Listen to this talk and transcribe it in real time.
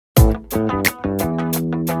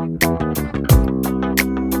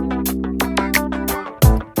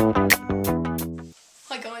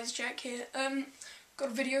here. Got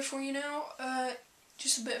a video for you now.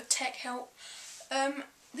 Just a bit of tech help.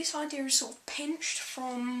 This idea is sort of pinched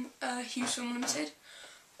from Houston Limited.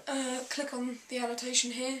 Click on the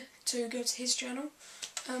annotation here to go to his channel.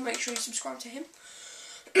 Make sure you subscribe to him.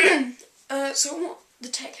 So what the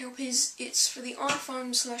tech help is, it's for the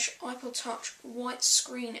iPhone/iPod Touch white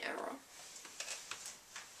screen error.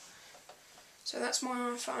 So that's my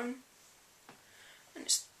iPhone, and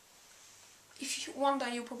one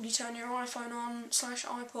day you'll probably turn your iPhone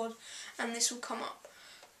on/iPod, and this will come up.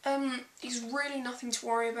 It's really nothing to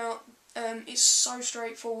worry about. It's so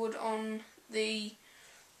straightforward on the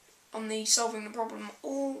solving the problem.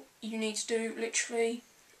 All you need to do, literally,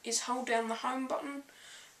 is hold down the home button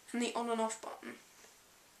and the on and off button.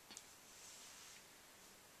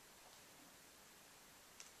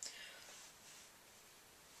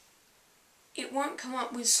 It won't come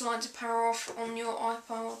up with slide to power off on your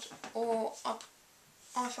iPod or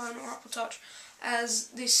iPhone or Apple Touch, as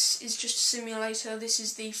this is just a simulator. This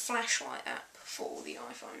is the flashlight app for the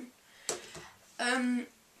iPhone.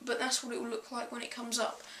 But that's what it will look like when it comes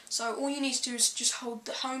up. So all you need to do is just hold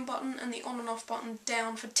the home button and the on and off button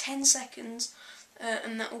down for 10 seconds,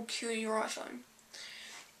 and that will cure your iPhone.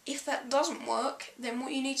 If that doesn't work, then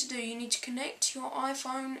what you need to do, you need to connect your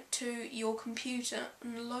iPhone to your computer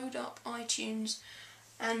and load up iTunes,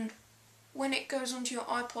 and when it goes onto your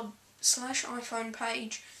iPod/iPhone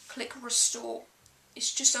page, click Restore.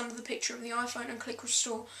 It's just under the picture of the iPhone, and click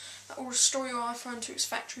Restore. That will restore your iPhone to its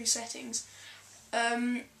factory settings.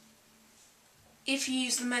 If you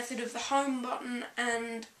use the method of the home button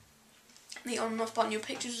and the on and off button, your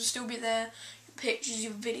pictures will still be there. Pictures,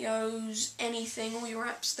 your videos, anything, all your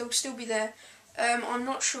apps, they'll still be there. I'm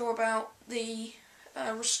not sure about the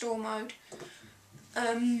restore mode.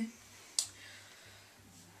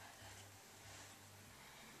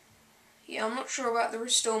 Yeah, I'm not sure about the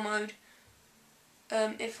restore mode,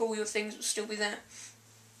 if all your things will still be there.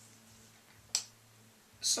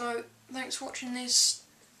 So, thanks for watching this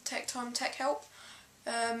Tech Help.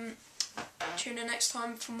 Tune in next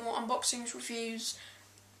time for more unboxings, reviews,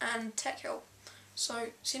 and tech help.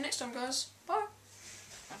 So, see you next time, guys. Bye.